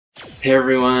Hey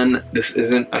everyone, this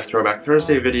isn't a Throwback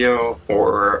Thursday video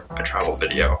or a travel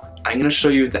video. I'm going to show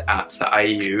you the apps that I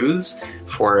use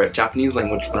for Japanese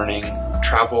language learning,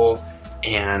 travel,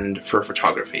 and for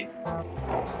photography.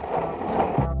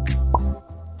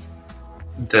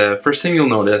 The first thing you'll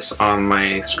notice on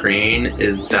my screen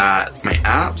is that my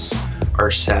apps are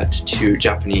set to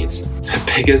Japanese.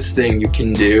 The biggest thing you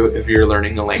can do if you're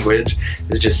learning a language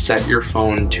is just set your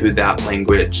phone to that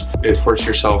language. Force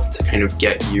yourself to kind of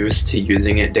get used to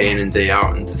using it day in and day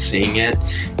out and to seeing it.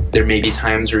 There may be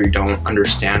times where you don't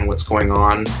understand what's going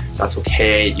on. That's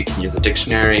okay. You can use a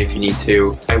dictionary if you need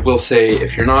to. I will say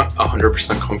if you're not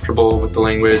 100% comfortable with the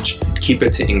language, keep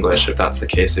it to English if that's the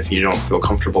case, if you don't feel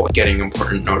comfortable getting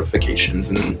important notifications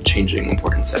and changing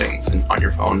important settings on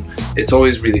your phone. It's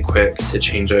always really quick to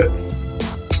change it.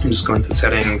 I'm just going to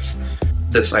settings.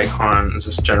 This icon is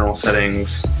just general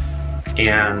settings,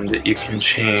 and you can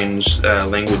change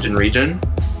language and region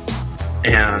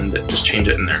and just change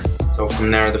it in there. So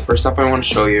from there, the first app I want to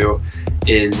show you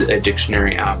is a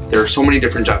dictionary app. There are so many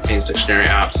different Japanese dictionary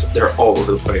apps. They're all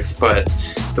over the place, but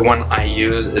the one I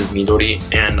use is Midori.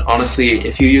 And honestly,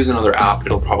 if you use another app,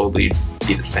 it'll probably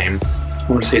be the same. I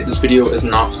want to say this video is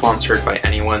not sponsored by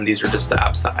anyone. These are just the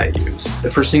apps that I use. The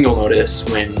first thing you'll notice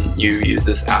when you use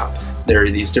this app, there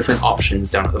are these different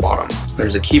options down at the bottom.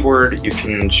 There's a keyboard. You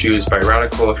can choose by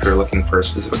radical if you're looking for a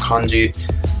specific kanji,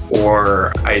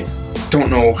 or I don't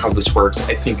know how this works.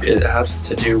 I think it has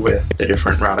to do with the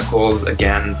different radicals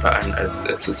again, but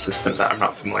it's a system that I'm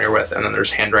not familiar with. And then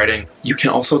there's handwriting. You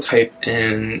can also type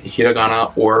in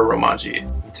hiragana or romaji.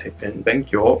 You type in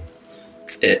benkyo,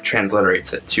 it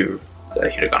transliterates it to the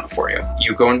hiragana for you.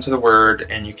 You go into the word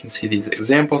and you can see these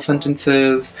example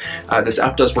sentences. This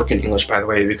app does work in English, by the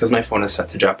way, because my phone is set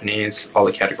to Japanese. All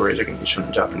the categories are going to be shown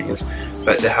in Japanese,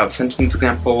 but they have sentence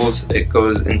examples. It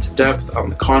goes into depth on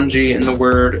the kanji in the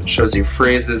word. It shows you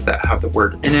phrases that have the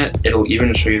word in it. It'll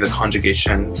even show you the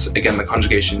conjugations. Again, the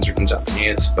conjugations are in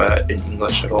Japanese, but in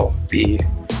English it'll be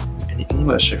in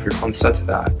English if your phone's set to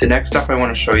that. The next app I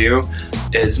want to show you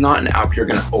is not an app you're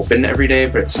going to open every day,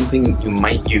 but it's something you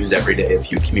might use every day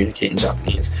if you communicate in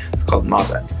Japanese. It's called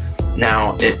Maze.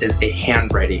 Now, it is a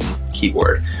handwriting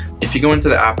keyboard. If you go into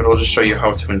the app, it'll just show you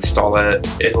how to install it.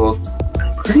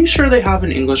 I'm pretty sure they have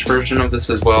an English version of this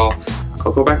as well.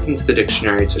 I'll go back into the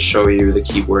dictionary to show you the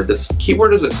keyboard. This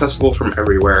keyboard is accessible from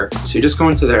everywhere. So you just go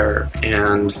into there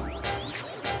and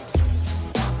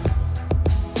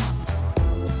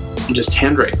just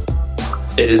handwrite.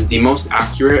 It is the most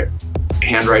accurate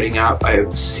handwriting app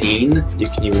I've seen. You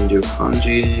can even do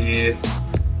kanji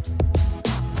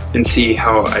and see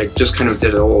how I just kind of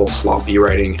did a little sloppy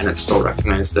writing and it still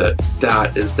recognized it.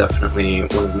 That is definitely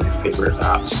one of my favorite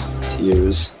apps to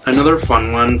use. Another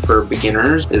fun one for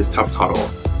beginners is Taptaro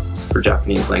for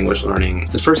Japanese language learning.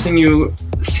 The first thing you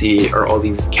see are all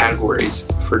these categories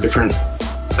for different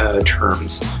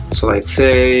terms. So like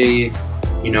say,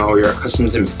 you know, you're at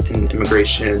customs and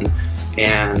immigration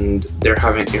and you're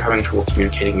having trouble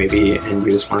communicating maybe, and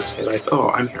you just want to say like, oh,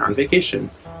 I'm here on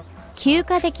vacation. 休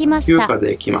暇できました. 休暇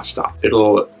できました.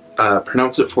 It'll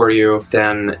pronounce it for you.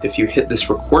 Then if you hit this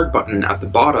record button at the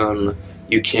bottom,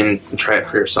 you can try it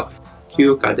for yourself.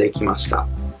 休暇できました.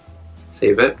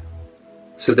 Save it.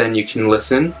 So then you can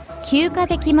listen 休暇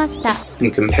できました.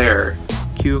 and compare.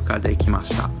 休暇できま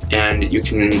した. And you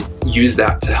can use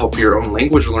that to help your own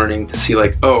language learning to see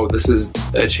like, oh, this is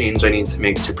a change I need to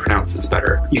make to pronounce this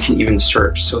better. You can even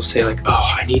search. So say like,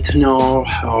 oh, I need to know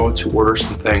how to order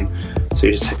something. So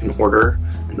you just type in order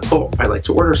and oh, I like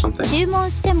to order something. 注文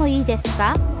してもいいです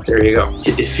か? There you go.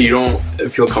 If you don't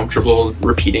feel comfortable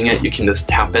repeating it, you can just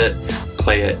tap it,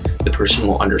 play it, the person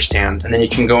will understand. And then you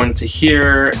can go into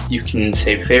here, you can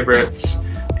save favorites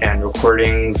and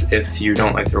recordings. If you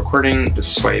don't like the recording,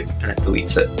 just swipe and it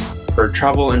deletes it. For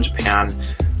travel in Japan,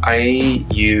 I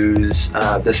use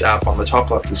this app on the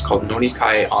top left. It's called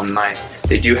Norikai Online.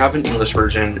 They do have an English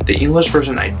version. The English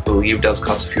version, I believe, does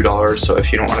cost a few dollars, so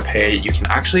if you don't want to pay, you can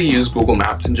actually use Google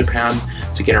Maps in Japan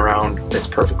to get around. It's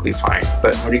perfectly fine.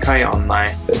 But Norikai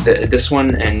Online, this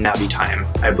one and Navitime,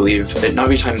 I believe.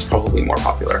 Navitime is probably more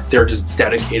popular. They're just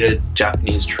dedicated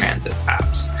Japanese transit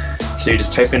apps. So you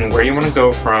just type in where you want to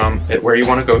go from, where you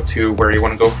want to go to, where you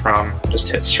want to go from, just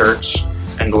hit search,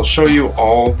 and it'll show you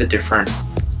all the different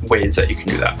ways that you can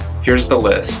do that. Here's the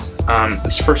list.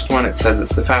 This first one, it says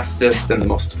it's the fastest and the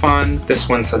most fun. This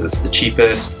one says it's the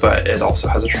cheapest, but it also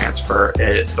has a transfer.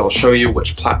 It'll show you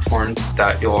which platform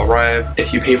that you'll arrive.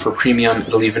 If you pay for premium,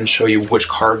 it'll even show you which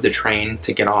car of the train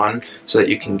to get on so that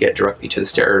you can get directly to the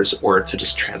stairs or to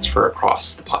just transfer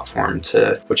across the platform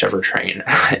to whichever train.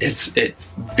 It's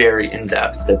very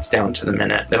in-depth. It's down to the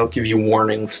minute. It'll give you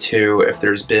warnings too if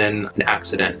there's been an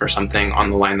accident or something on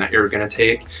the line that you're gonna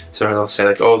take. So they'll say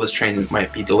like, oh, this train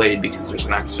might be delayed because there's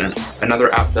an accident.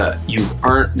 Another app that you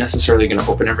aren't necessarily going to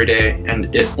open every day,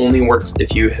 and it only works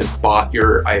if you have bought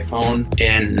your iPhone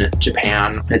in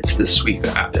Japan, it's the Suica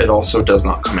app. It also does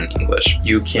not come in English.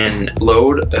 You can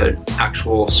load an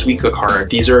actual Suica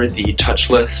card. These are the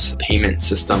touchless payment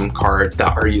system cards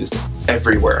that are used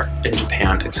everywhere in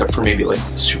Japan except for maybe like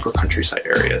super countryside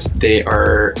areas. They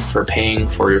are for paying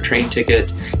for your train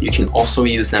ticket. You can also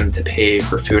use them to pay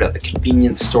for food at the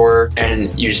convenience store,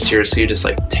 and you seriously just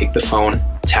like take the phone,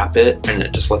 tap it, and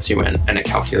it just lets you in and it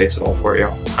calculates it all for you.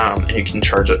 And you can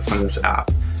charge it from this app.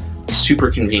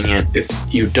 Super convenient. If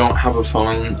you don't have a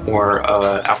phone or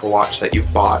an Apple Watch that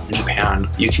you've bought in Japan,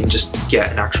 you can just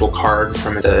get an actual card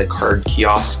from the card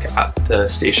kiosk at the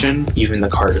station. Even the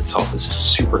card itself is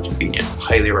super convenient.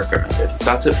 Highly recommended.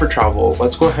 That's it for travel.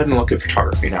 Let's go ahead and look at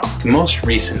photography now. The most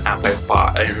recent app I've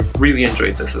bought, I really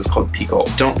enjoyed this, is called Pico.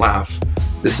 Don't laugh.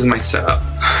 This is my setup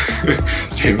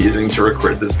I'm using to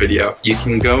record this video. You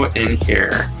can go in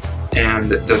here,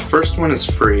 and the first one is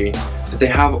free. They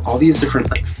have all these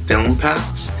different like film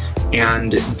packs,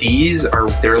 and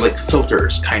they're like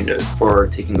filters kind of for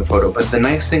taking a photo. But the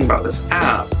nice thing about this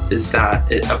app is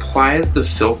that it applies the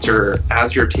filter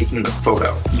as you're taking the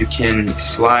photo. You can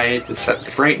slide to set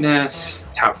the brightness,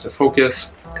 tap to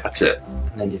focus, that's it,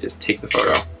 and then you just take the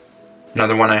photo.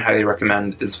 Another one I highly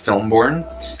recommend is Filmborn.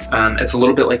 It's a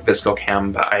little bit like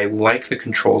ViscoCam, but I like the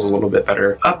controls a little bit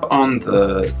better. Up on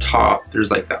the top, there's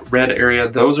like that red area.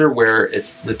 Those are where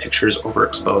the picture is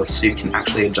overexposed, so you can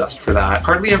actually adjust for that.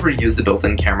 Hardly ever use the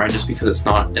built-in camera just because it's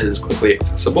not as quickly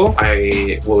accessible.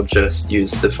 I will just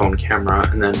use the phone camera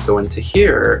and then go into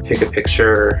here, pick a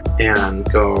picture, and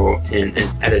go in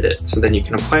and edit it. So then you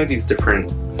can apply these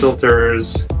different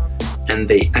filters, and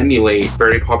they emulate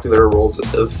very popular rolls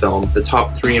of film. The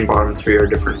top 3 and bottom 3 are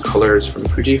different colors from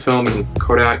Fujifilm and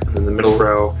Kodak, and then the middle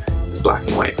row is black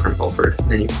and white from Ilford.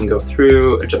 And then you can go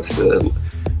through, adjust the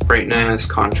brightness,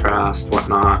 contrast,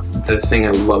 whatnot. The thing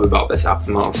I love about this app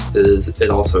the most is it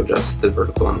also adjusts the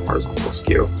vertical and horizontal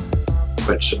skew,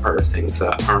 which are things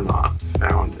that are not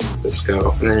found in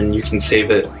Visco. And then you can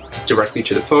save it directly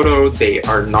to the photo. They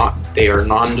are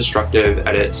non-destructive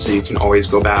edits, so you can always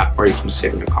go back, or you can just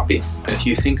save a new copy. If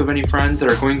you think of any friends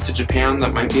that are going to Japan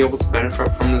that might be able to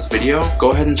benefit from this video,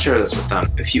 go ahead and share this with them.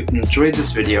 If you enjoyed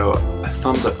this video, a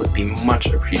thumbs up would be much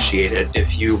appreciated.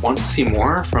 If you want to see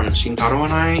more from Shintaro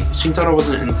and I, Shintaro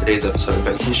wasn't in today's episode,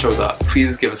 but he shows up.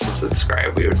 Please give us a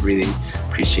subscribe. We would really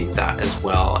appreciate that as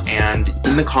well. And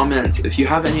in the comments, if you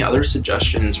have any other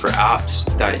suggestions for apps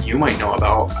that you might know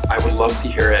about, I would love to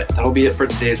hear it. That'll be it for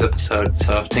today's episode,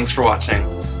 so thanks for watching.